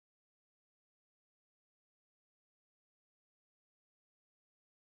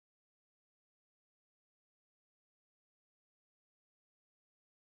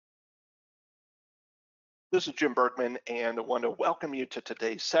This is Jim Bergman, and I want to welcome you to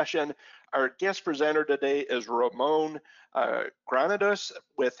today's session. Our guest presenter today is Ramon Granados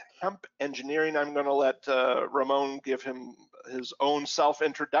with Hemp Engineering. I'm going to let Ramon give him his own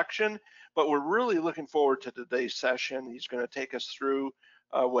self-introduction, but we're really looking forward to today's session. He's going to take us through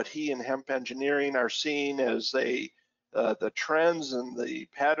what he and Hemp Engineering are seeing as the trends and the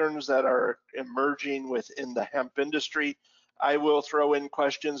patterns that are emerging within the hemp industry. I will throw in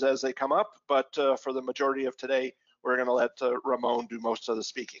questions as they come up, but for the majority of today, we're going to let Ramon do most of the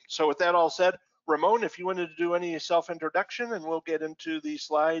speaking. So with that all said, Ramon, if you wanted to do any self-introduction, and we'll get into the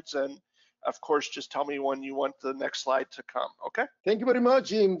slides, and of course, just tell me when you want the next slide to come, okay? Thank you very much,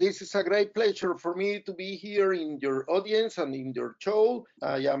 Jim. This is a great pleasure for me to be here in your audience and in your show.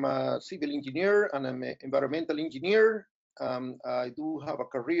 I am a civil engineer and I'm an environmental engineer. I do have a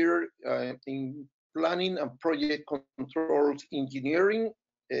career in planning and project controls engineering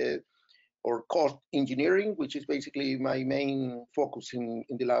or cost engineering, which is basically my main focus in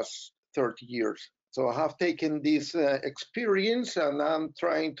the last 30 years. So I have taken this experience and I'm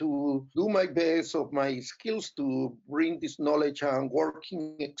trying to do my best of my skills to bring this knowledge and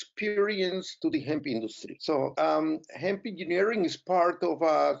working experience to the hemp industry. So Hemp Engineering is part of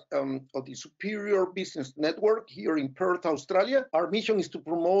the Superior Business Network here in Perth, Australia. Our mission is to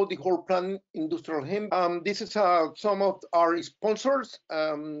promote the whole plant industrial hemp. This is some of our sponsors.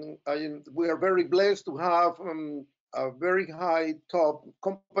 We are very blessed to have very high top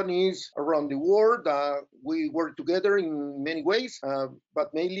companies around the world. We work together in many ways,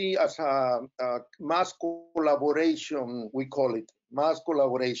 but mainly as a mass collaboration, we call it, mass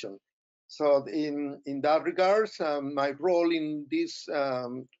collaboration. So in that regards, my role in this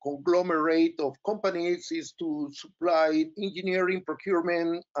conglomerate of companies is to supply engineering,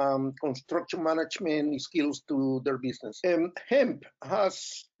 procurement, construction management skills to their business. Hemp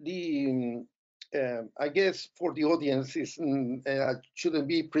has the I guess for the audience, I shouldn't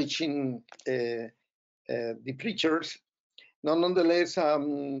be preaching the preachers. Nonetheless,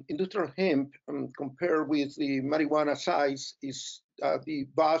 industrial hemp compared with the marijuana size is the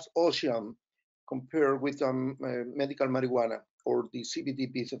vast ocean compared with medical marijuana or the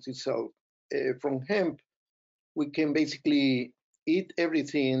CBD business itself. From hemp, we can basically eat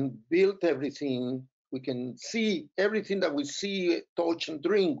everything, build everything. We can see everything that we see, touch, and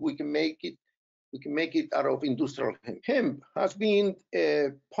drink. We can make it out of industrial hemp. Hemp has been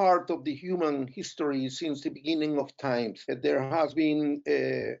part of the human history since the beginning of times. There has been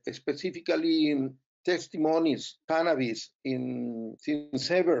specifically testimonies, cannabis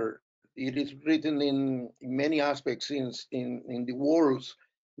since ever. It is written in many aspects since in the walls,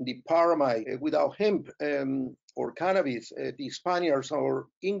 the pyramid. Without hemp or cannabis, the Spaniards or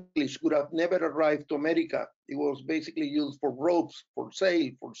English would have never arrived to America. It was basically used for ropes, for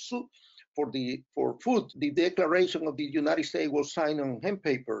sail, for soup, for food. The Declaration of the United States was signed on hemp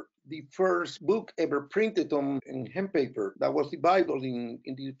paper. The first book ever printed in hemp paper, that was the Bible in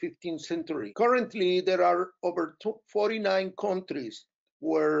the 15th century. Currently, there are over 49 countries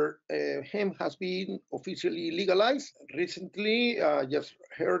where hemp has been officially legalized. Recently, just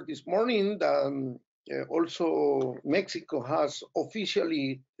heard this morning that also Mexico has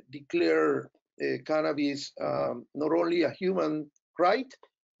officially declared cannabis not only a human right,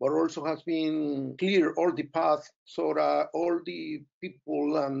 but also has been clear all the path so that all the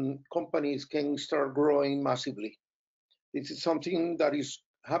people and companies can start growing massively. This is something that is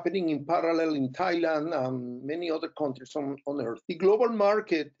happening in parallel in Thailand and many other countries on earth. The global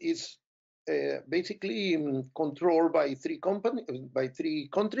market is basically controlled by three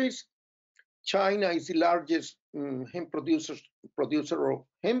countries. China is the largest hemp producer of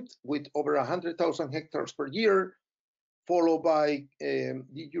hemp with over 100,000 hectares per year, followed by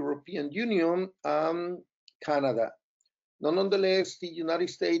the European Union and Canada. Nonetheless, the United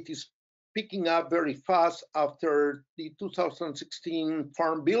States is picking up very fast after the 2016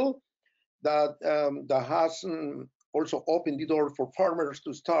 Farm Bill that has also opened the door for farmers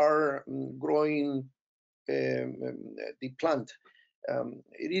to start growing the plant.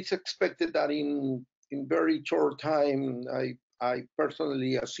 It is expected that in very short time, I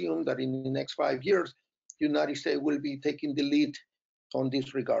personally assume that in the next 5 years, the United States will be taking the lead on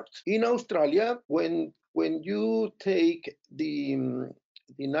this regard. In Australia, when you take the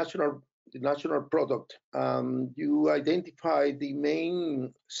national product, you identify the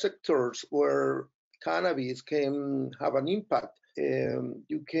main sectors where cannabis can have an impact.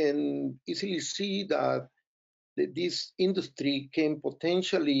 You can easily see that this industry can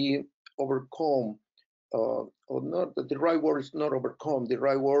potentially overcome, or not, the right word is not overcome, the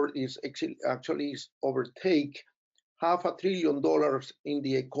right word is actually overtake $500 billion in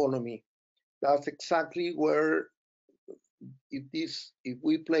the economy That's exactly where, if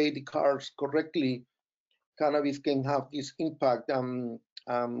we play the cards correctly, cannabis can have this impact.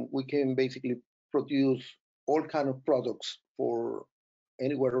 We can basically produce all kind of products for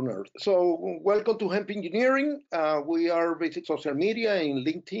anywhere on earth. So welcome to Hemp Engineering. We are basically social media in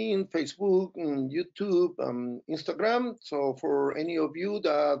LinkedIn, Facebook, YouTube, Instagram. So for any of you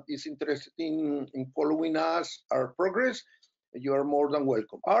that is interested in following us, our progress, you are more than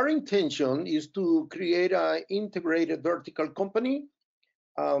welcome. Our intention is to create an integrated vertical company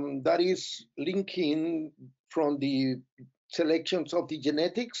that is linking from the selections of the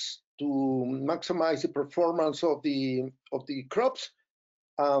genetics to maximize the performance of the crops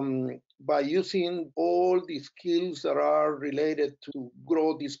by using all the skills that are related to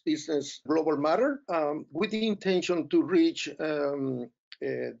grow this business global matter with the intention to reach the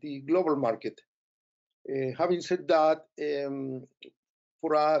global market. Having said that,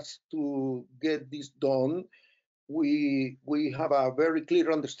 for us to get this done, we have a very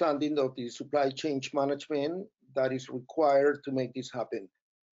clear understanding of the supply chain management that is required to make this happen.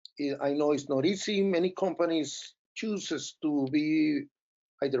 I know it's not easy. Many companies chooses to be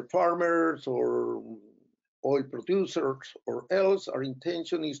either farmers or oil producers or else. Our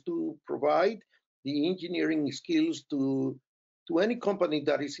intention is to provide the engineering skills to any company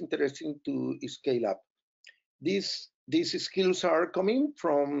that is interested to scale up. These skills are coming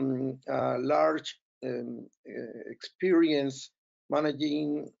from large experience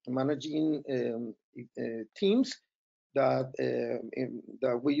managing teams that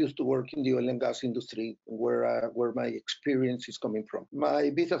we used to work in the oil and gas industry, where my experience is coming from. My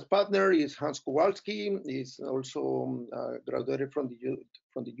business partner is Hans Kowalski. He's also graduated from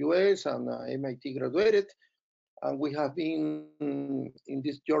the US and MIT graduated. And we have been in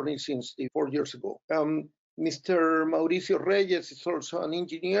this journey since 4 years ago. Mr. Mauricio Reyes is also an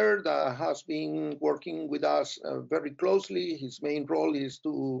engineer that has been working with us very closely. His main role is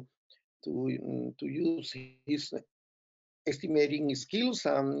to use his estimating skills,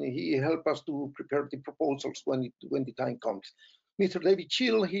 and he helped us to prepare the proposals when the time comes. Mr. David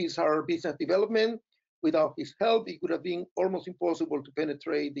Chill, he's our business development. Without his help, it would have been almost impossible to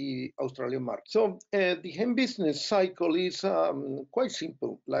penetrate the Australian market. So the hemp business cycle is quite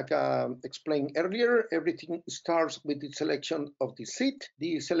simple. Like I explained earlier, everything starts with the selection of the seed.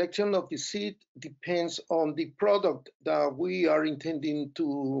 The selection of the seed depends on the product that we are intending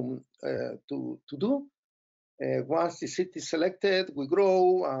to do. Once the seed is selected, we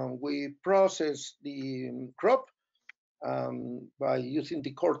grow and we process the crop by using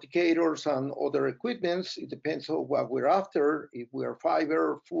decorticators and other equipments. It depends on what we're after, if we are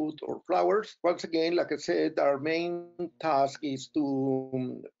fiber, food, or flowers. Once again, like I said, our main task is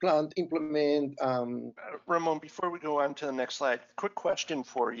to plant, implement. Ramon, before we go on to the next slide, quick question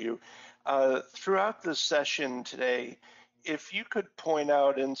for you. Throughout this session today, if you could point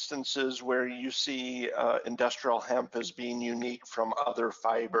out instances where you see industrial hemp as being unique from other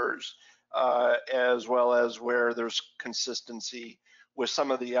fibers, as well as where there's consistency with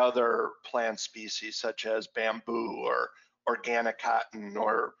some of the other plant species, such as bamboo or organic cotton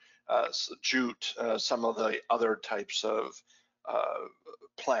or jute, some of the other types of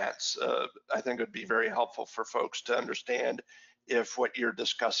plants. I think it would be very helpful for folks to understand if what you're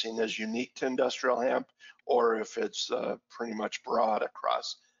discussing is unique to industrial hemp or if it's pretty much broad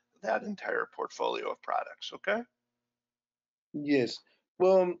across that entire portfolio of products, okay? Yes.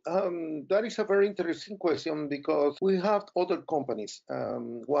 Well, that is a very interesting question because we have other companies.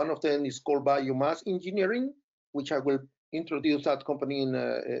 One of them is called Biomass Engineering, which I will introduce that company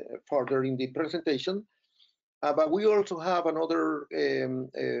further in the presentation. But we also have another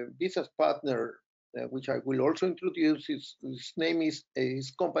business partner, which I will also introduce. His name is, his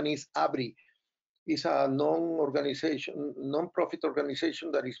company is ABRI. It's a non-profit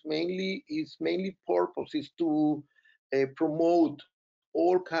organization that is mainly purpose is to promote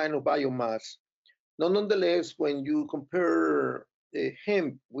all kind of biomass. Nonetheless, when you compare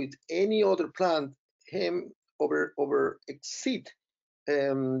hemp with any other plant, hemp exceed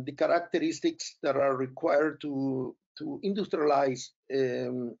the characteristics that are required to industrialize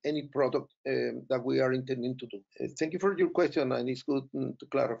any product that we are intending to do. Thank you for your question, and it's good to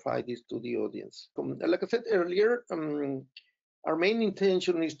clarify this to the audience. Like I said earlier, our main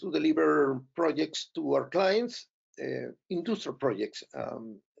intention is to deliver projects to our clients, industrial projects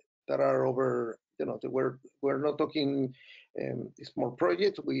that are over, we're not talking small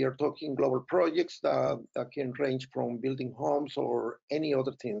projects, we are talking global projects that can range from building homes or any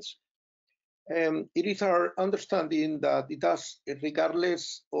other things. It is our understanding that it does,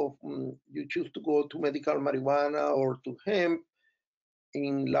 regardless of you choose to go to medical marijuana or to hemp,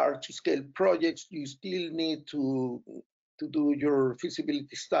 in large-scale projects, you still need to do your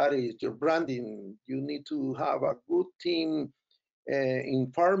feasibility studies, your branding. You need to have a good team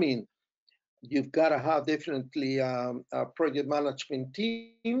in farming. You've got to have definitely a project management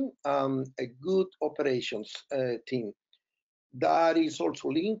team, a good operations team. That is also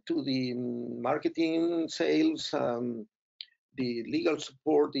linked to the marketing, sales, the legal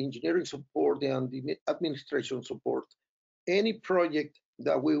support, the engineering support, and the administration support. Any project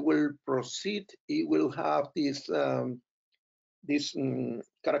that we will proceed, it will have these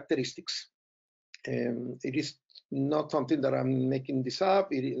characteristics. It is not something that I'm making this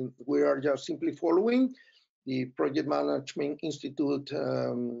up. We are just simply following the Project Management Institute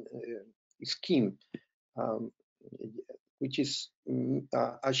scheme, which is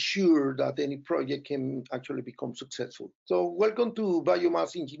assure that any project can actually become successful. So welcome to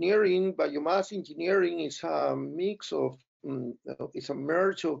Biomass Engineering. Biomass Engineering is a mix of, it's a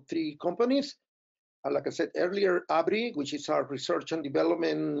merge of 3 companies. Like I said earlier, ABRI, which is our research and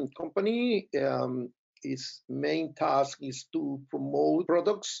development company, its main task is to promote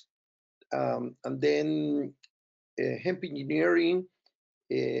products. And then Hemp Engineering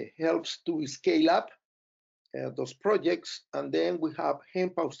helps to scale up those projects. And then we have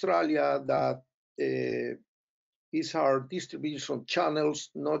Hemp Australia that is our distribution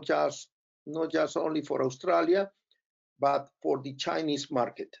channels, not just only for Australia, but for the Chinese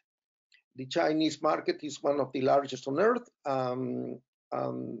market. The Chinese market is one of the largest on earth.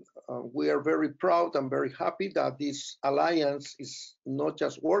 We are very proud and very happy that this alliance is not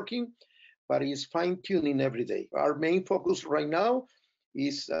just working, but is fine-tuning every day. Our main focus right now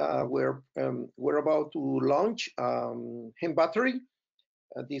is we're about to launch hemp battery.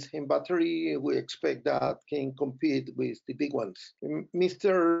 This hemp battery, we expect that can compete with the big ones.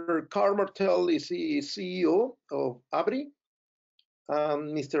 Mr. Carl Martel is the CEO of ABRI.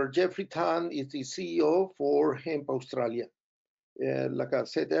 Mr. Jeffrey Tan is the CEO for Hemp Australia. Like I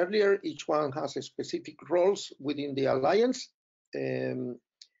said earlier, each one has a specific roles within the alliance.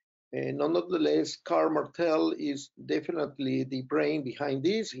 Nonetheless, Carl Martel is definitely the brain behind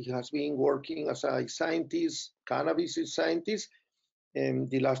this. He has been working as a scientist, cannabis scientist, in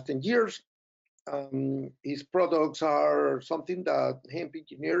the last 10 years. His products are something that Hemp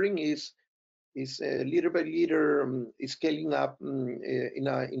Engineering is little by little scaling up in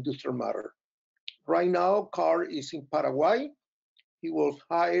an industrial matter. Right now, Carl is in Paraguay. He was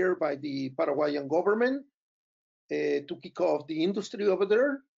hired by the Paraguayan government to kick off the industry over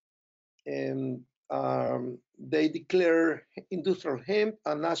there. And they declare industrial hemp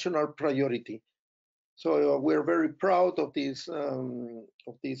a national priority. So we're very proud of this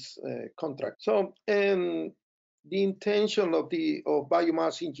contract. So the intention of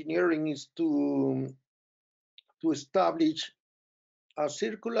biomass engineering is to establish a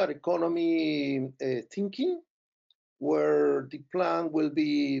circular economy thinking, where the plan will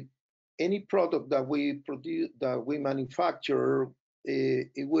be any product that we produce, that we manufacture,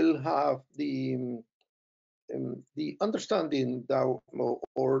 it will have the understanding that,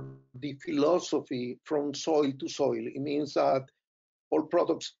 or the philosophy from soil to soil. It means that all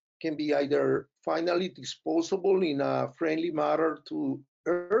products can be either finally disposable in a friendly manner to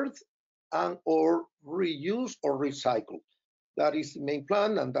earth and or reused or recycled. That is the main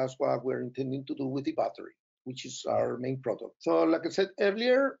plan, and that's what we're intending to do with the battery, which is our main product. So like I said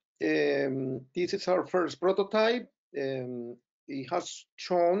earlier, this is our first prototype. It has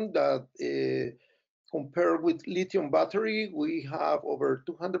shown that compared with lithium battery, we have over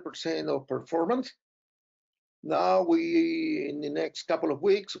 200% of performance. Now in the next couple of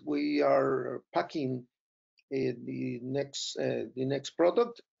weeks, we are packing the next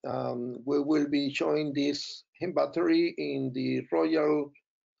product. We will be showing this hemp battery in the Royal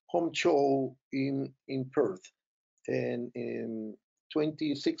Home Show in Perth, and in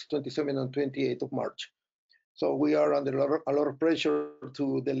 26, 27, and 28 of March. So we are under a lot of pressure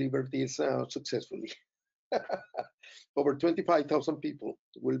to deliver this successfully. Over 25,000 people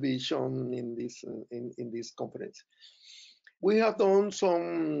will be shown in this conference. We have done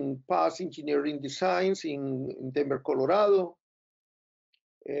some past engineering designs in Denver, Colorado.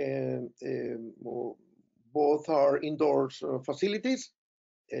 Both are indoor facilities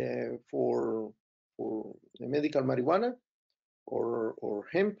for medical marijuana or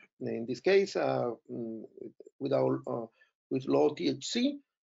hemp, in this case, with low THC,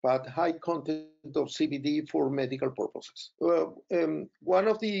 but high content of CBD for medical purposes. One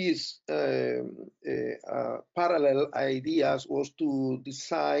of these parallel ideas was to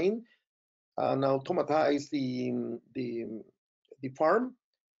design and automatize the farm.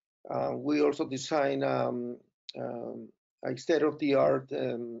 We also design a state-of-the-art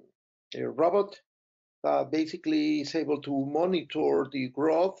robot that basically is able to monitor the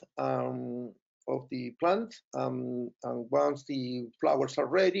growth of the plant. And once the flowers are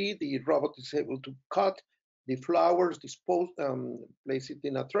ready, the robot is able to cut the flowers, dispose, place it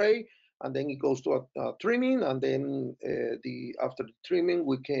in a tray, and then it goes to a trimming, and then after the trimming,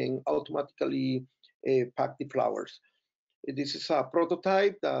 we can automatically pack the flowers. This is a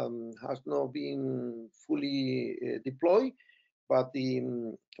prototype that has not been fully deployed, but the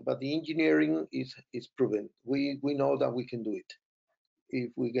engineering is proven. We know that we can do it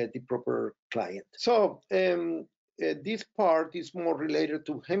if we get the proper client. So this part is more related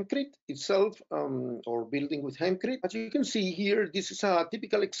to Hempcrete itself, or building with Hempcrete. As you can see here, this is a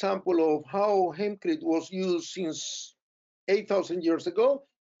typical example of how Hempcrete was used since 8,000 years ago.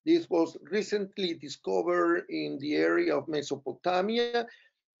 This was recently discovered in the area of Mesopotamia,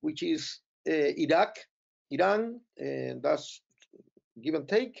 which is Iraq, Iran, and that's give and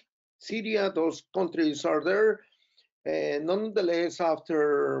take. Syria, those countries are there. Nonetheless,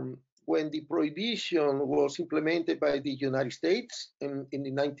 after when the prohibition was implemented by the United States in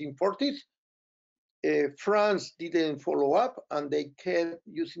the 1940s, France didn't follow up, and they kept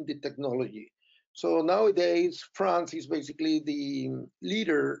using the technology. So nowadays, France is basically the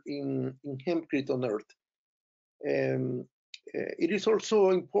leader in hempcrete on earth. It is also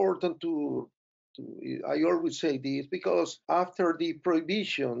important I always say this, because after the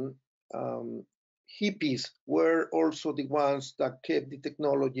prohibition, hippies were also the ones that kept the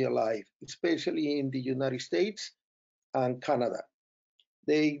technology alive, especially in the United States and Canada.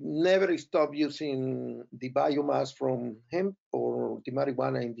 They never stopped using the biomass from hemp, or the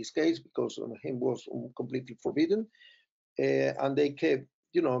marijuana in this case, because hemp was completely forbidden. And they kept,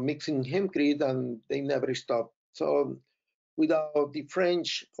 mixing hempcrete, and they never stopped. So without the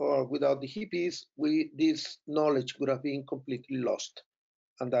French or without the hippies, this knowledge would have been completely lost.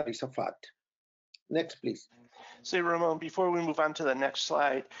 And that is a fact. Next, please. Say, Ramon, before we move on to the next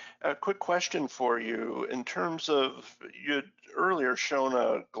slide, a quick question for you. In terms of, you'd earlier shown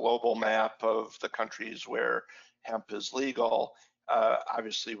a global map of the countries where hemp is legal.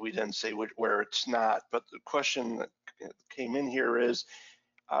 Obviously, we didn't say where it's not, but the question that came in here is,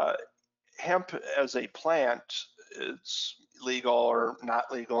 hemp as a plant is legal or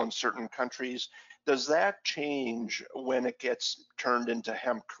not legal in certain countries. Does that change when it gets turned into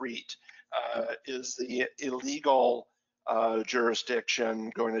hempcrete? Is the illegal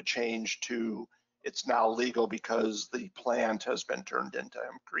jurisdiction going to change to it's now legal because the plant has been turned into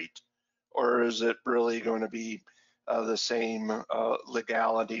hempcrete? Or is it really going to be the same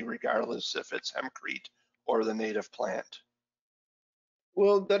legality regardless if it's hempcrete or the native plant?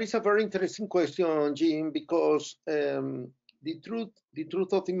 Well, that is a very interesting question, Jim, because the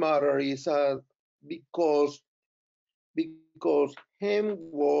truth of the matter is because hemp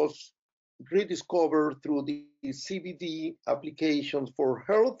was rediscovered through the CBD applications for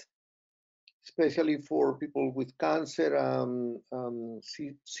health, especially for people with cancer,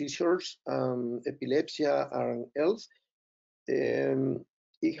 seizures, epilepsy, and else.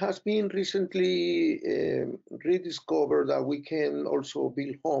 It has been recently rediscovered that we can also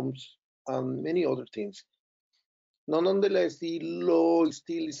build homes and many other things. Nonetheless, the law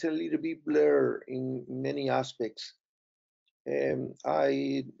still is a little bit blurred in many aspects.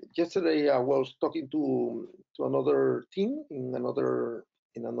 Yesterday I was talking to another team in another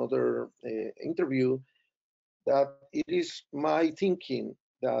interview, that it is my thinking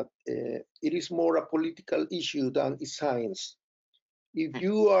that it is more a political issue than a science. If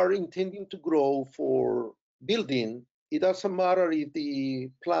you are intending to grow for building, it doesn't matter if the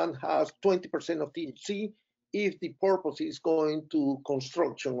plant has 20% of THC, if the purpose is going to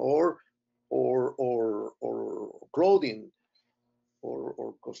construction or clothing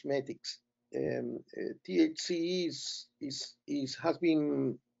or cosmetics. THC has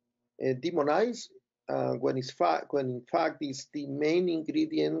been demonized when in fact it's the main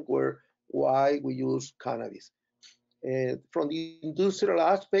ingredient why we use cannabis. From the industrial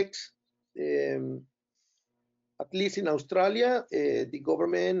aspects, at least in Australia, the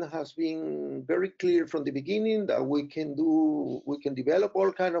government has been very clear from the beginning that we can develop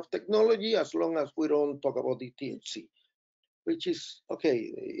all kind of technology as long as we don't talk about the THC, which is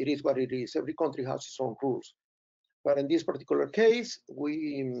okay. It is what it is. Every country has its own rules. But in this particular case,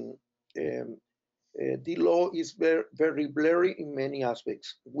 the law is very blurry in many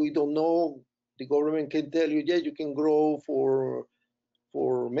aspects. We don't know. The government can tell you, yeah, you can grow for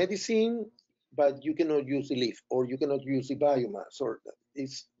medicine, but you cannot use the leaf, or you cannot use the biomass. Or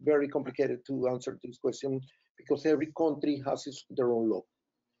it's very complicated to answer this question because every country has their own law.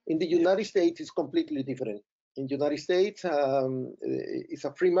 In the United States, it's completely different. in the United States. It's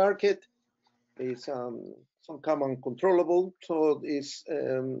a free market. It's some common controllable. So it's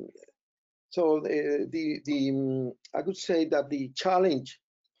I would say that the challenge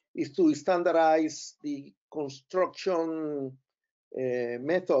is to standardize the construction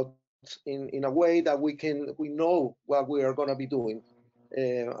methods in a way that we know what we are going to be doing,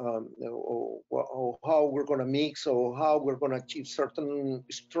 or how we're going to mix, or how we're going to achieve certain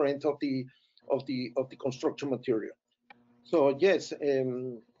strength of the construction material. So yes,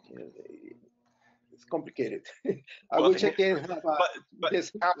 it's complicated. I wish I can have a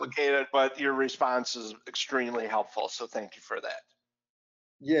but complicated, but your response is extremely helpful. So thank you for that.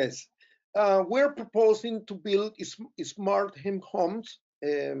 Yes, we're proposing to build smart hemp homes.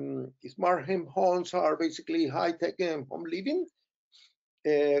 Smart hemp homes are basically high-tech home living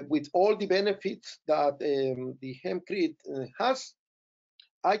with all the benefits that the Hempcrete has.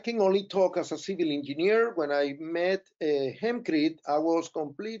 I can only talk as a civil engineer. When I met Hempcrete, I was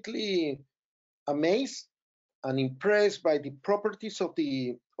completely amazed and impressed by the properties of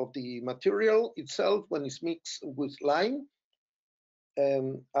the material itself when it's mixed with lime.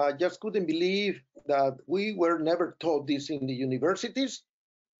 I just couldn't believe that we were never taught this in the universities.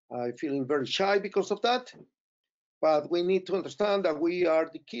 I feel very shy because of that. But we need to understand that we are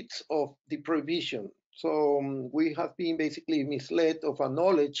the kids of the prohibition. So we have been basically misled of a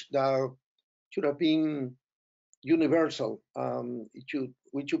knowledge that should have been universal.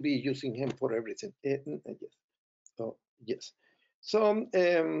 We should be using hemp for everything. Yes. So yes. So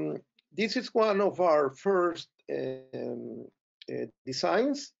this is one of our first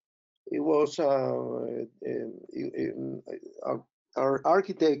designs. It was our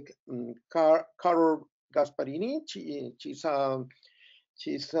architect Carol Gasparini. She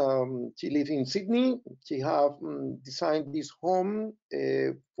lives in Sydney. She have designed this home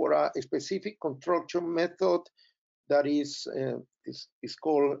for a specific construction method that is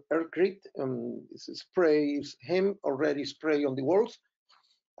called Hempcrete. It's spray, is hemp already spray on the walls.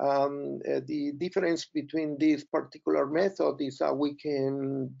 The difference between this particular method is that we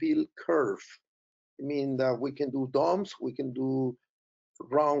can build curve. I mean that we can do domes, we can do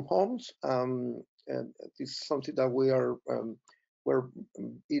round homes. And this is something that we are where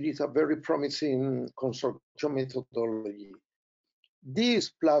it is a very promising construction methodology. This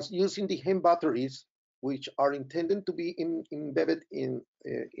plus using the hemp batteries, which are intended to be embedded in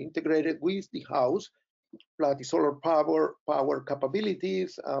integrated with the house, plus the solar power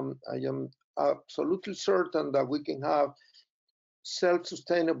capabilities, I am absolutely certain that we can have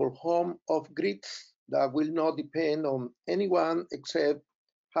self-sustainable home off grid that will not depend on anyone except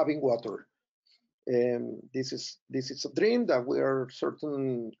having water. This is a dream that we are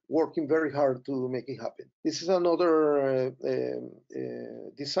certainly working very hard to make it happen. This is another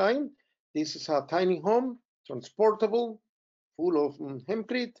design. This is a tiny home, transportable, full of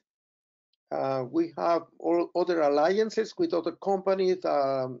Hempcrete. We have all other alliances with other companies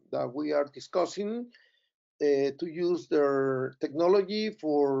that we are discussing to use their technology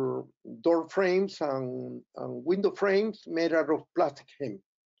for door frames and window frames made out of plastic hemp,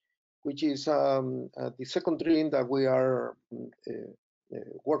 which is the second dream that we are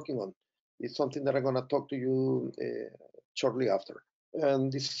working on. It's something that I'm going to talk to you shortly after.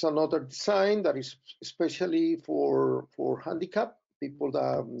 And this is another design that is especially for handicapped people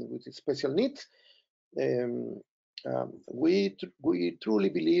that with special needs. We truly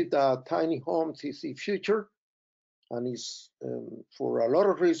believe that tiny homes is the future, and is for a lot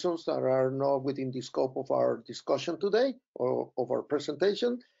of reasons that are not within the scope of our discussion today or of our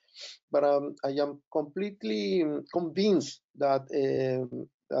presentation. But I am completely convinced that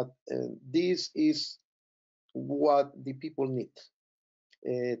this is what the people need.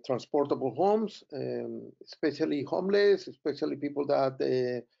 Transportable homes, especially homeless, especially people that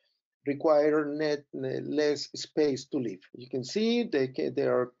require less space to live. You can see they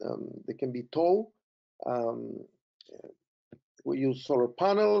can be tall. We use solar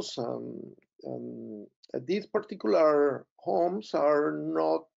panels. These particular homes are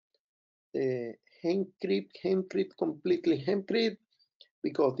not Hempcrete, completely Hempcrete,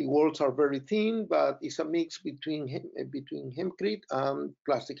 because the walls are very thin, but it's a mix between Hempcrete and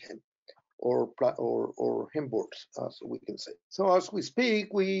plastic hemp, or hemp boards, as we can say. So as we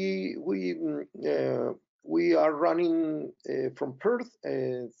speak, we are running from Perth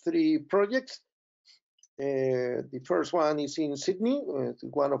 3 projects. The first one is in Sydney,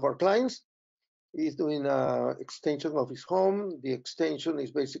 one of our clients. He's doing an extension of his home. The extension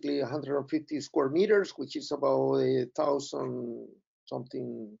is basically 150 square meters, which is about 1,000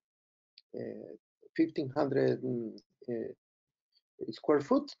 something, 1,500 square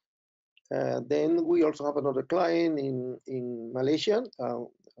foot. Then we also have another client in Malaysia.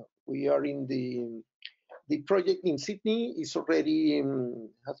 We are in the project in Sydney is already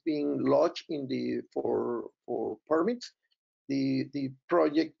has been lodged in the for permits. The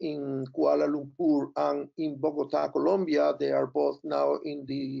project in Kuala Lumpur and in Bogota, Colombia, they are both now in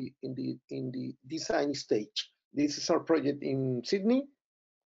the design stage. This is our project in Sydney.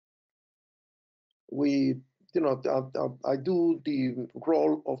 We, I do the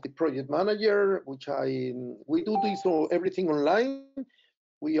role of the project manager, which we do this everything online.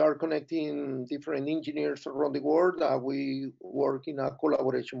 We are connecting different engineers around the world. We work in a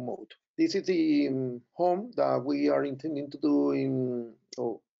collaboration mode. This is the home that we are intending to do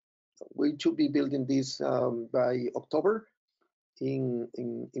we should be building this by October in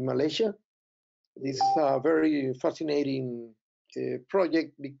Malaysia. This is a very fascinating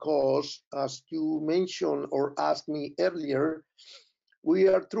project because, as you mentioned or asked me earlier, we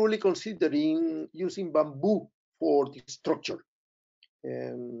are truly considering using bamboo for the structure.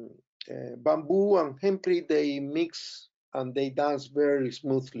 Bamboo and hempcrete, they mix and they dance very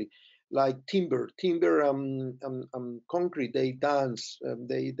smoothly, like timber and concrete. They dance.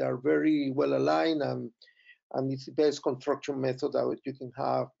 They are very well aligned, and it's the best construction method that you can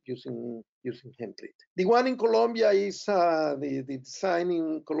have using hempcrete. The one in Colombia is the design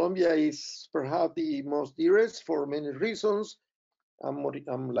in Colombia is perhaps the most dearest for many reasons. I'm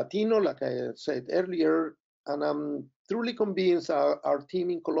Latino, like I said earlier, and I'm truly convinced our team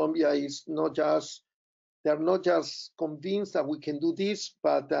in Colombia is they're not just convinced that we can do this,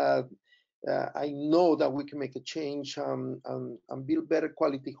 but I know that we can make a change and build better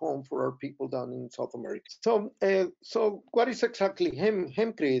quality home for our people down in South America. So what is exactly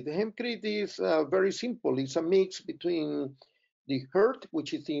hempcrete? Hempcrete is very simple. It's a mix between the earth,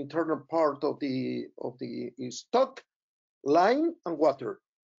 which is the internal part of the stock, lime, and water.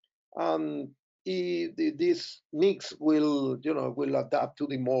 This mix will adapt to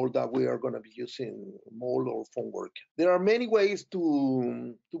the mold that we are going to be using, mold or formwork. There are many ways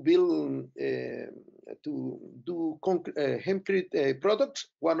to build to do hempcrete products.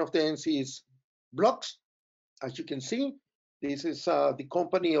 One of them is blocks. As you can see, this is the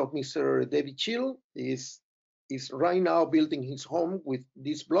company of Mr. David Chill is right now building his home with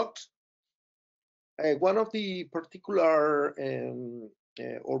these blocks. One of the particular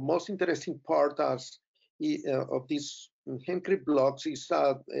or most interesting part of these hempcrete blocks is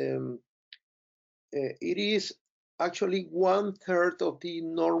that it is actually one third of the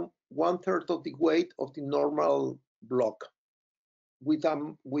weight of the normal block, with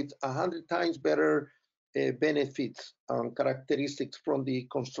 100 times better benefits and characteristics from the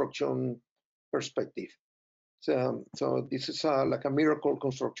construction perspective. So this is like a miracle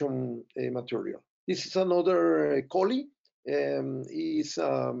construction material. This is another colleague. He's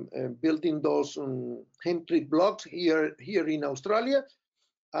building those hempcrete blocks here in Australia,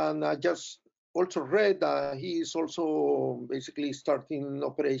 and I just also read that he is also basically starting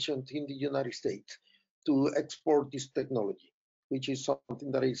operations in the United States to export this technology, which is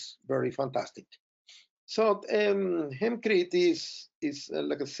something that is very fantastic. So hempcrete is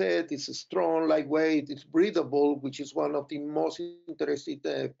like I said, it's strong, lightweight, it's breathable, which is one of the most interesting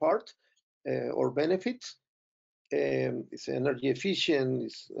parts or benefits. It's energy efficient,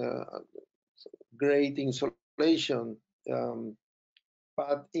 it's great insulation.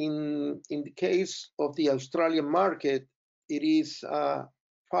 But in the case of the Australian market, it is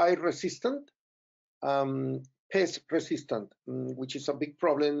fire resistant, pest resistant, which is a big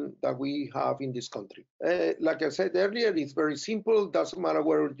problem that we have in this country. Like I said earlier, it's very simple. Doesn't matter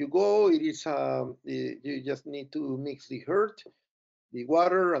where you go. It is you just need to mix the earth, the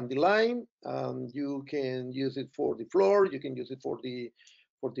water, and the lime. You can use it for the floor. You can use it for the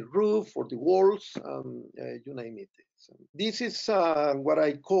roof, for the walls, you name it. So this is what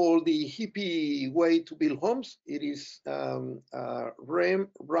I call the hippie way to build homes. It is ram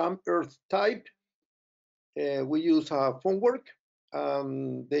earth type. We use formwork.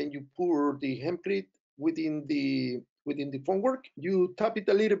 Then you pour the hempcrete within the formwork. You tap it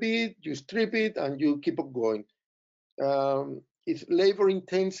a little bit, you strip it, and you keep on going. It's labor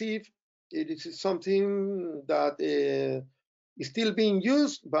intensive. It is something that is still being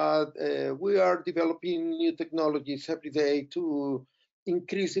used, but we are developing new technologies every day to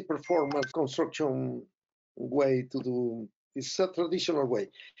increase the performance construction way to do. It's a traditional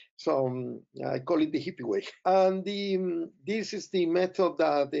way. So I call it the hippie way. And this is the method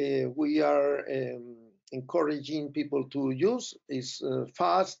that we are encouraging people to use. It's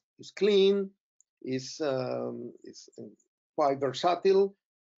fast, it's clean, it's quite versatile.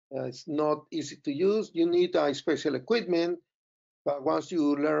 It's not easy to use. You need special equipment. But once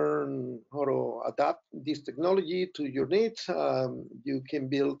you learn how to adapt this technology to your needs, you can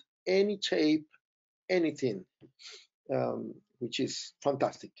build any shape, anything, which is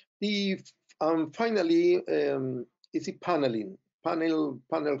fantastic. Finally, is the paneling, panel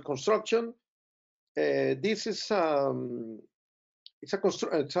construction. This is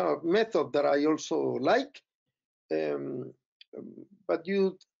it's a method that I also like, but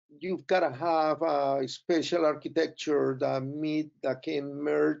you've got to have a special architecture that can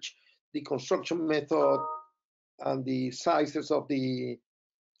merge the construction method and the sizes of the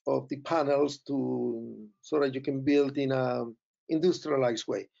panels so that you can build in a industrialized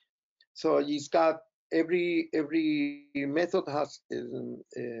way. So it's got every method has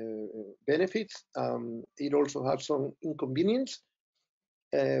benefits. It also has some inconvenience.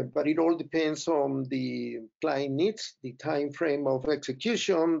 But it all depends on the client needs, the time frame of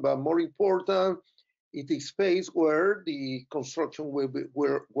execution, but more important, it is space where the construction will be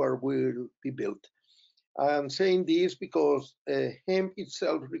built. I'm saying this because hemp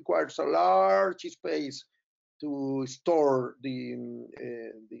itself requires a large space to store the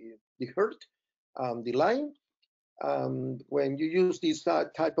herd, the line. When you use this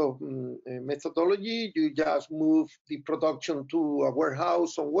type of methodology, you just move the production to a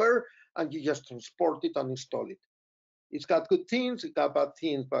warehouse somewhere, and you just transport it and install it. It's got good things, it's got bad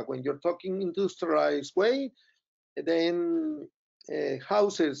things, but when you're talking industrialized way, then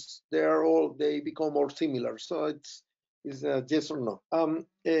houses, they become more similar. So it's yes or no.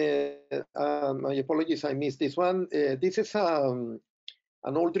 My apologies, I missed this one. This is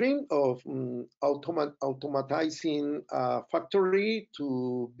an old dream of automatizing a factory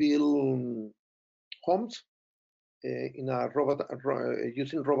to build homes in a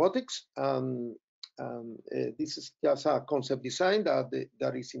using robotics. This is just a concept design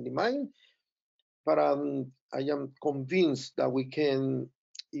that is in the mind, but I am convinced that we can,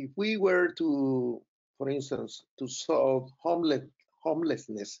 if we were to, for instance, to solve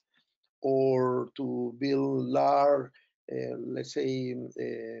homelessness or to build large, let's say,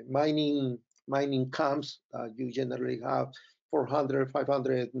 mining camps. You generally have 400,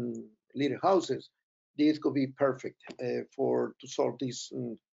 500 little houses. This could be perfect to solve these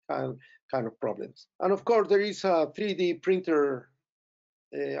kind of problems. And of course, there is a 3D printer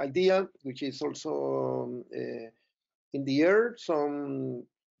idea, which is also in the air.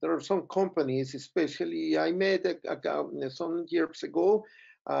 There are some companies, especially I met some years ago,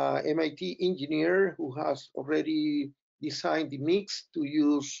 MIT engineer who has already designed the mix to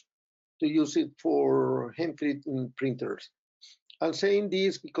use it for Hempcrete printers. I'm saying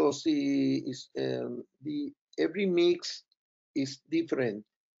this because every mix is different.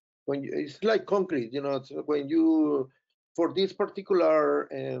 It's like concrete, when you, for this particular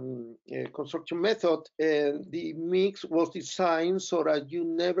construction method, the mix was designed so that you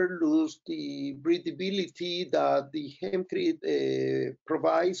never lose the breathability that the Hempcrete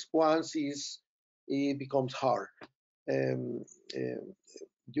provides once it becomes hard.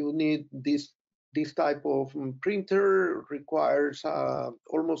 You need this type of printer, requires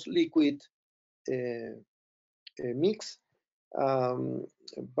almost liquid mix,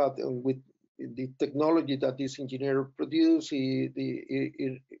 but with the technology that this engineer produced,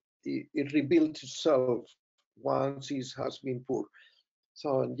 it rebuilt itself once it has been poured.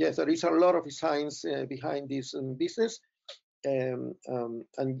 So yes, there is a lot of science behind this business, and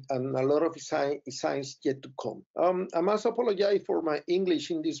a lot of science yet to come. I must apologize for my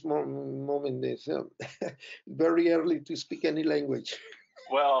English in this moment. It's very early to speak any language.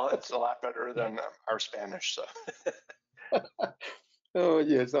 Well, it's a lot better than our Spanish, so. Oh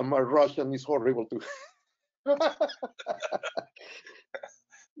yes, and my Russian is horrible too.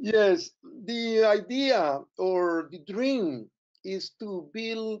 Yes, the idea or the dream is to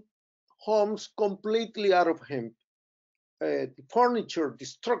build homes completely out of hemp. The furniture, the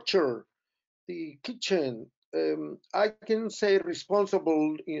structure, the kitchen. I can say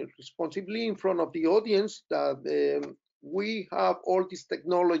responsibly in front of the audience that we have all this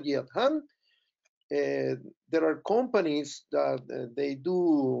technology at hand. There are companies that they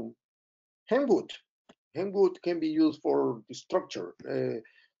do hempwood. Hempwood can be used for the structure.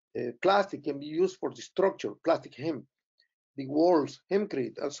 Plastic can be used for the structure, plastic hemp. The walls,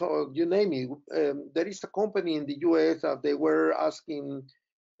 Hempcrete, so you name it. There is a company in the US that they were asking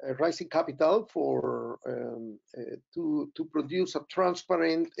rising capital for to produce a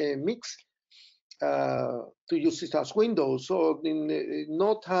transparent mix to use it as windows. So in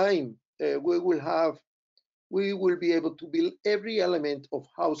no time we will be able to build every element of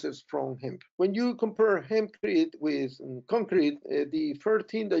houses from hemp. When you compare Hempcrete with concrete, the first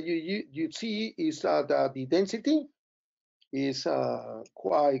thing that you see is that the density. is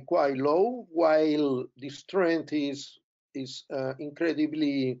quite low, while the strength is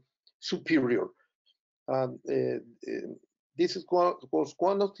incredibly superior. This was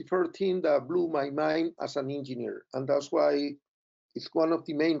one of the first things that blew my mind as an engineer, and that's why it's one of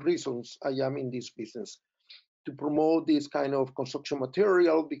the main reasons I am in this business, to promote this kind of construction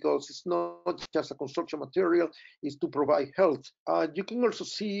material, because it's not just a construction material, it's to provide health. You can also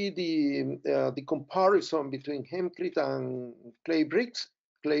see the comparison between Hempcrete and clay bricks.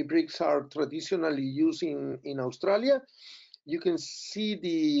 Clay bricks are traditionally used in Australia. You can see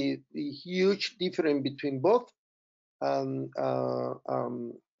the huge difference between both. And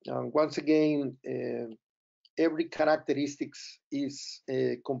once again, every characteristics is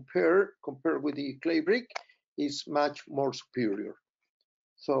compared with the clay brick is much more superior.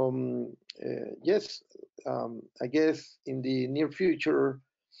 So yes, I guess in the near future,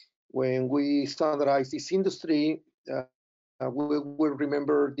 when we standardize this industry, we will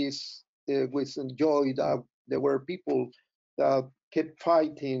remember this with joy, that there were people that kept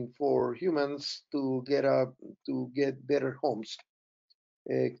fighting for humans to get better homes.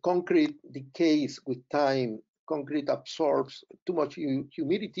 Concrete decays with time. Concrete absorbs too much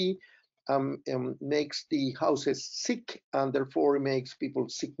humidity, and makes the houses sick, and therefore it makes people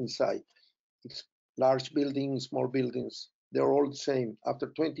sick inside. It's large buildings, small buildings, they're all the same. After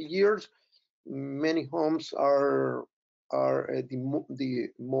 20 years, many homes are the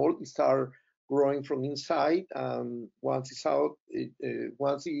mold start growing from inside. Once it's out,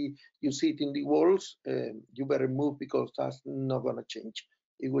 once you see it in the walls, you better move, because that's not gonna change.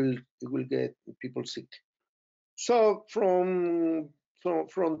 It will get people sick. So from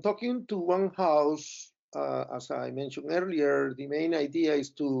talking to one house, as I mentioned earlier, the main idea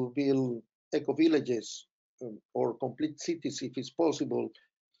is to build eco-villages or complete cities, if it's possible,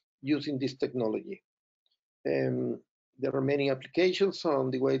 using this technology. There are many applications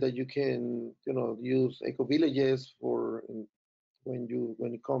on the way that you can, use eco-villages for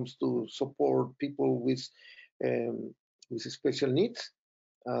when it comes to support people with special needs,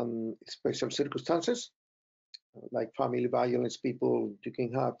 special circumstances, like family violence people. You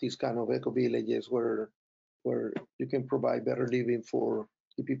can have these kind of eco-villages where you can provide better living for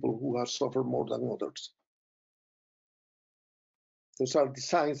the people who have suffered more than others. Those are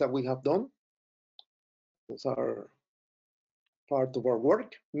designs that we have done. Those are part of our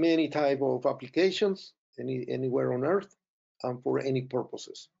work. Many type of applications, anywhere on Earth, and for any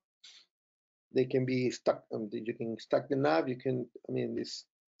purposes. They can be stuck. You can stack them up. You can. It's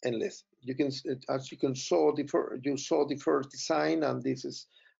endless. You can, as you can saw you saw the first design, and this is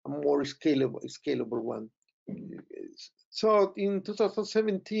a more scalable one. So in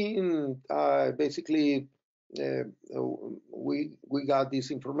 2017, basically, we got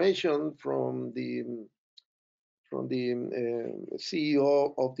this information from the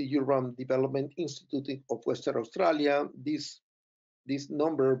CEO of the Urban Development Institute of Western Australia. This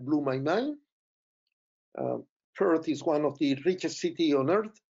number blew my mind. Perth is one of the richest cities on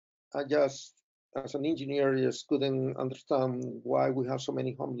Earth. I just, as an engineer, just couldn't understand why we have so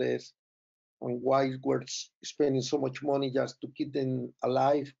many homeless, and why we're spending so much money just to keep them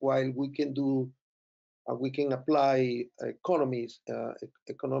alive, while we can apply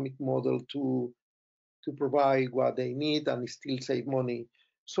economic model to provide what they need and still save money.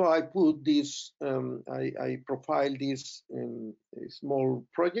 So I put this, I profiled this small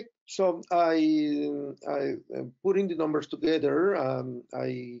project. So I putting the numbers together,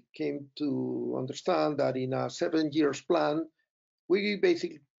 I came to understand that in a 7 years plan, we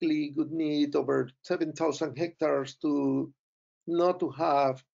basically would need over 7,000 hectares to not to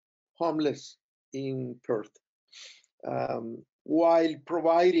have homeless in Perth, while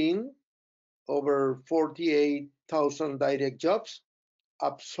providing over 48,000 direct jobs,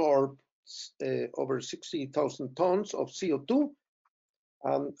 absorb over 60,000 tons of CO2.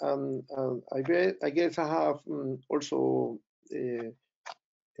 I guess I have also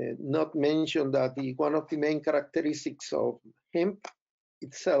not mentioned that one of the main characteristics of hemp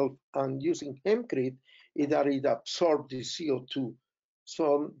itself and using Hempcrete is that it absorbs the CO2.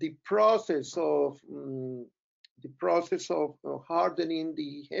 So the process of hardening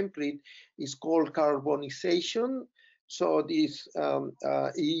the Hempcrete is called carbonization. So this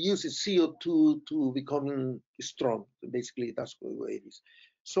it uses CO2 to become strong. Basically, that's the way it is.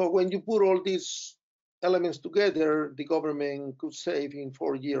 So when you put all these elements together, the government could save in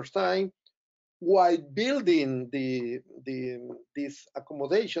 4 years' time, while building these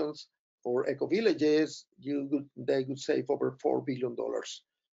accommodations or eco-villages, they could save over $4 billion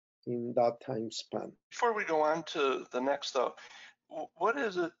in that time span. Before we go on to the next, though, what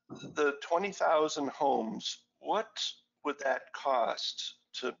is it, the 20,000 homes, what would that cost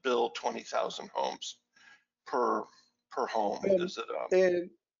to build 20,000 homes per home? Is it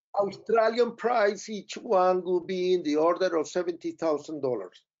Australian price, each one will be in the order of $70,000.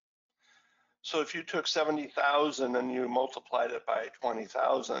 so if you took 70,000 and you multiplied it by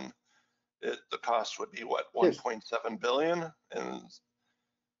 20,000, the cost would be what, 1.7 billion? And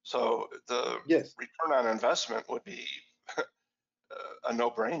so the return on investment would be a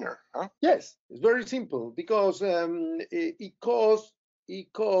no-brainer, huh? Yes, it's very simple because it costs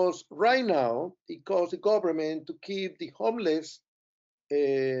right now, it costs the government to keep the homeless.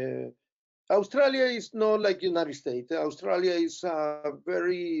 Australia is not like United States. Australia is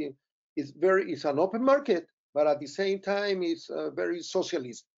is an open market, but at the same time it's very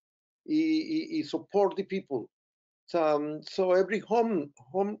socialist. It support the people. So every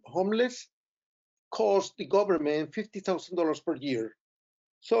homeless costs the government $50,000 per year.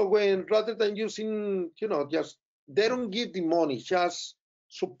 So when rather than using, just they don't give the money, just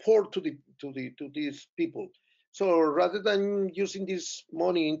support to these people. So rather than using this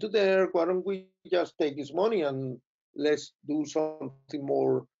money into there, why don't we just take this money and let's do something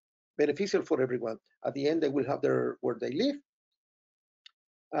more beneficial for everyone? At the end, they will have where they live.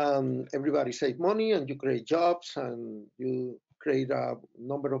 Everybody save money, and you create jobs, and you create a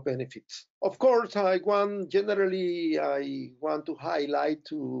number of benefits. Of course, I want to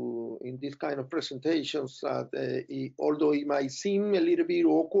highlight in this kind of presentations that although it might seem a little bit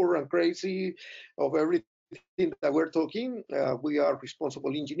awkward and crazy of everything that we're talking, we are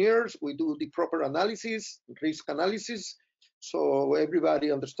responsible engineers. We do the proper analysis, risk analysis, so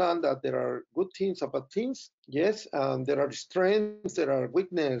everybody understand that there are good things and bad things. Yes, there are strengths, there are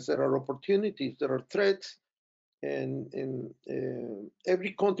weaknesses, there are opportunities, there are threats, and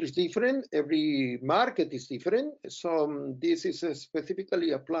every country is different, every market is different. So this is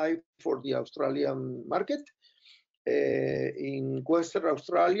specifically applied for the Australian market. In Western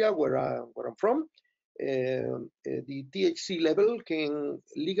Australia, where I'm from, the THC level can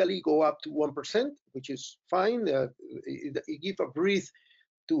legally go up to 1%, which is fine. It gives a breath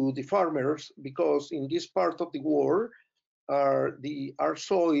to the farmers, because in this part of the world, our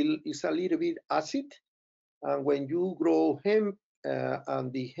soil is a little bit acid, and when you grow hemp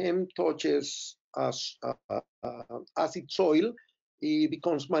and the hemp touches acid soil, it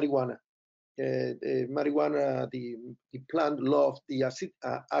becomes marijuana. Marijuana, the plant loves the acid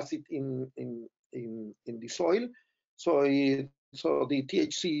in the soil, so the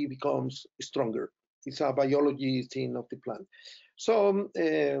THC becomes stronger. It's a biology thing of the plant. So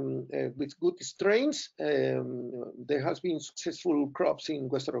with good strains, there has been successful crops in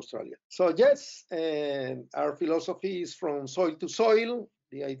Western Australia. So yes, our philosophy is from soil to soil.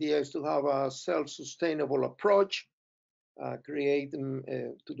 The idea is to have a self-sustainable approach, to create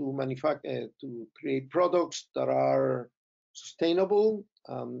products that are sustainable,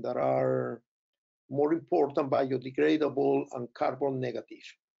 that are more important, biodegradable and carbon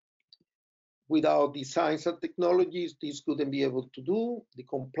negative. Without the science and technologies, this couldn't be able to do. The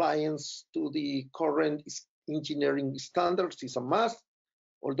compliance to the current engineering standards is a must,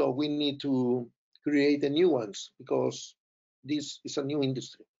 although we need to create the new ones, because this is a new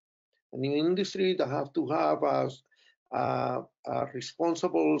industry that have to have a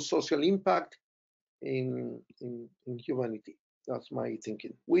responsible social impact in humanity. That's my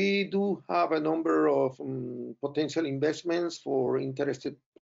thinking. We do have a number of potential investments for interested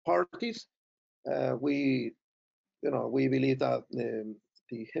parties. We believe that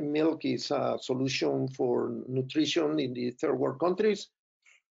the hemp milk is a solution for nutrition in the third world countries.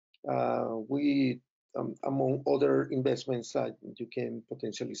 Among other investments that you can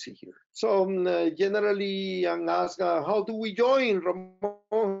potentially see here. So generally, I'm asked, how do we join,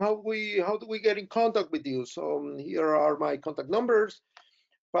 Ramon? How do we get in contact with you? So here are my contact numbers.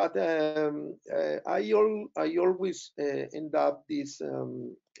 But I always end up this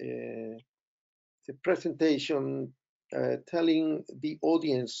presentation telling the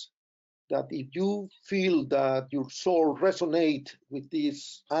audience that if you feel that your soul resonates with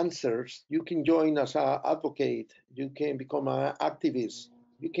these answers, you can join as an advocate, you can become an activist,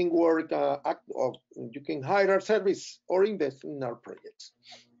 you can work, you can hire our service or invest in our projects.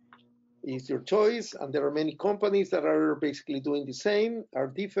 It's your choice, and there are many companies that are basically doing the same. Our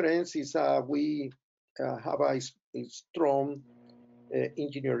difference is we have a strong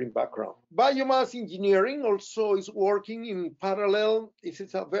engineering background. Biomass engineering also is working in parallel. This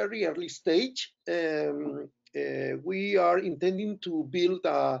is a very early stage. We are intending to build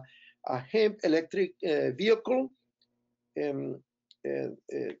a hemp electric vehicle.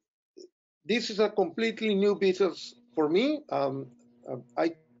 This is a completely new business for me.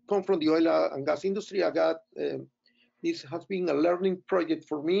 I come from the oil and gas industry. I got This has been a learning project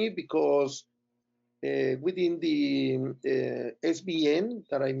for me because within the SBN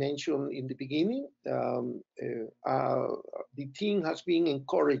that I mentioned in the beginning, the team has been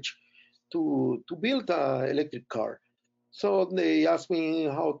encouraged to build an electric car. So they asked me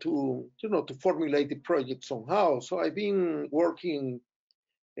how to, to formulate the project somehow. So I've been working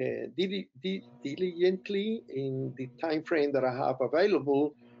diligently in the time frame that I have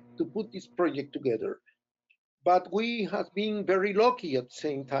available to put this project together. But we have been very lucky at the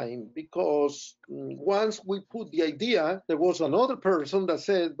same time because once we put the idea, there was another person that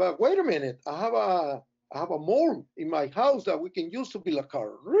said, "But wait a minute, I have a mold in my house that we can use to build a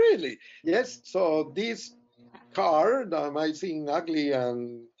car." Really? Yes. So this car that might seem ugly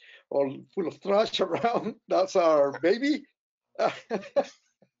and all full of trash around, that's our baby.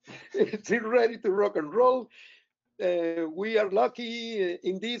 It's ready to rock and roll. We are lucky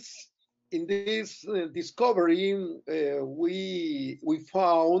in this discovery. We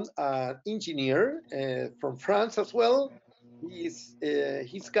found an engineer from France as well. He's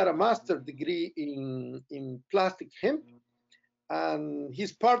got a master's degree in plastic hemp, and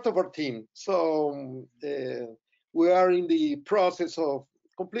he's part of our team. So we are in the process of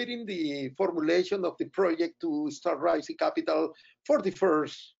completing the formulation of the project to start raising capital for the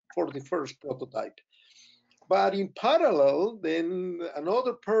first prototype. But in parallel, then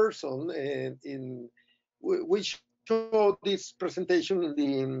another person we showed this presentation in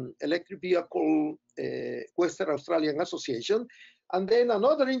the Electric Vehicle Western Australian Association, and then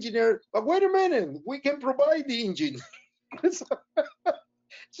another engineer, but wait a minute, we can provide the engine.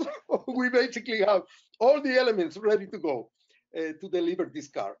 So we basically have all the elements ready to go to deliver this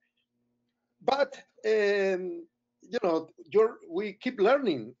car. But we keep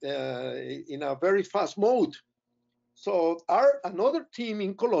learning in a very fast mode. So another team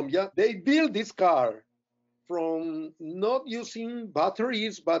in Colombia, they built this car from not using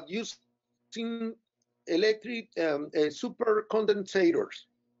batteries, but using electric super condensators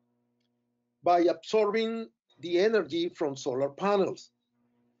by absorbing the energy from solar panels.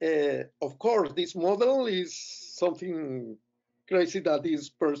 Of course, this model is something crazy that this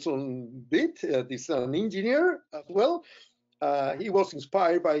person did. This is an engineer as well. He was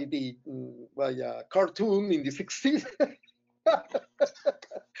inspired by a cartoon in the 60s.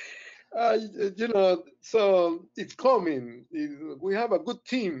 So it's coming. We have a good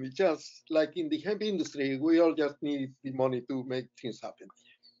team. It's just like in the hemp industry, we all just need the money to make things happen.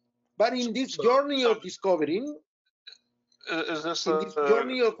 But in this journey of discovering, is this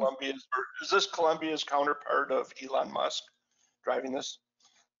Colombia's counterpart of Elon Musk driving this?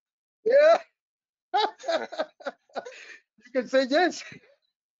 Yeah. You can say yes.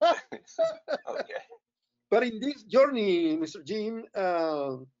 Okay. But in this journey, Mr. Jim,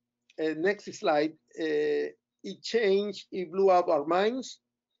 next slide, it changed, it blew up our minds.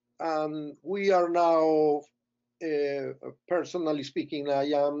 We are now, personally speaking, I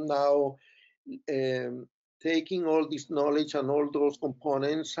am now taking all this knowledge and all those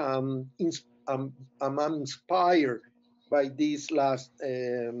components. I'm inspired by this last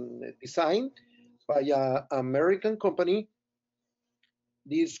design by an American company.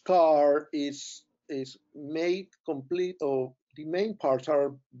 This car is made complete, or the main parts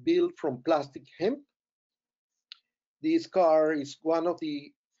are built from plastic hemp. This car is one of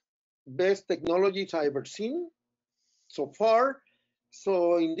the best technologies I've ever seen so far.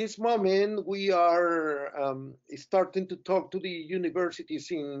 So in this moment, we are starting to talk to the universities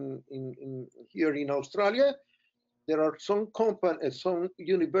here in Australia. There are some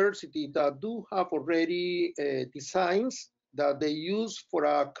universities that do have already designs that they use for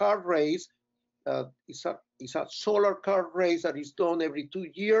a car race. It's a solar car race that is done every 2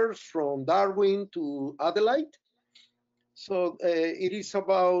 years from Darwin to Adelaide. So it is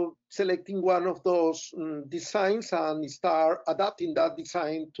about selecting one of those designs and start adapting that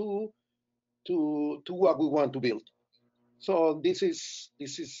design to what we want to build. So this is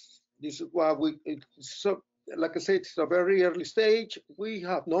what so like I said, it's a very early stage. We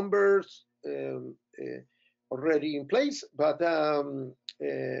have numbers already in place, but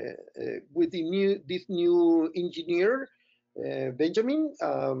with this new engineer, Benjamin,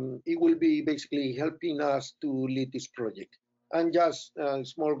 he will be basically helping us to lead this project. I'm just a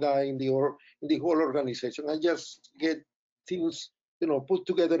small guy in the whole organization. I just get things, put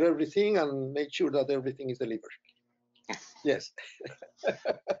together everything and make sure that everything is delivered. Yes.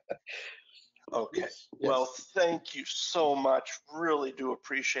 Okay. Yes. Well, thank you so much. Really do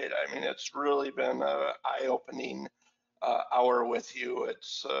appreciate it. I mean, it's really been an eye-opening hour with you.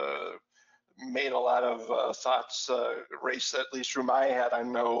 It's made a lot of thoughts race, at least through my head. I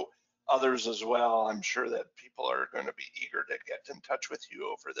know others as well. I'm sure that people are going to be eager to get in touch with you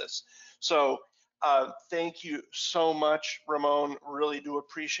over this. So thank you so much, Ramon. Really do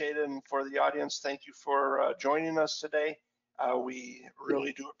appreciate it. And for the audience, thank you for joining us today. We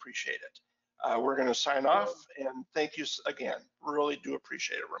really do appreciate it. We're going to sign off, and thank you again. Really do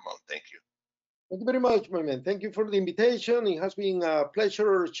appreciate it, Ramon. Thank you. Thank you very much, my man. Thank you for the invitation. It has been a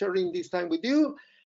pleasure sharing this time with you.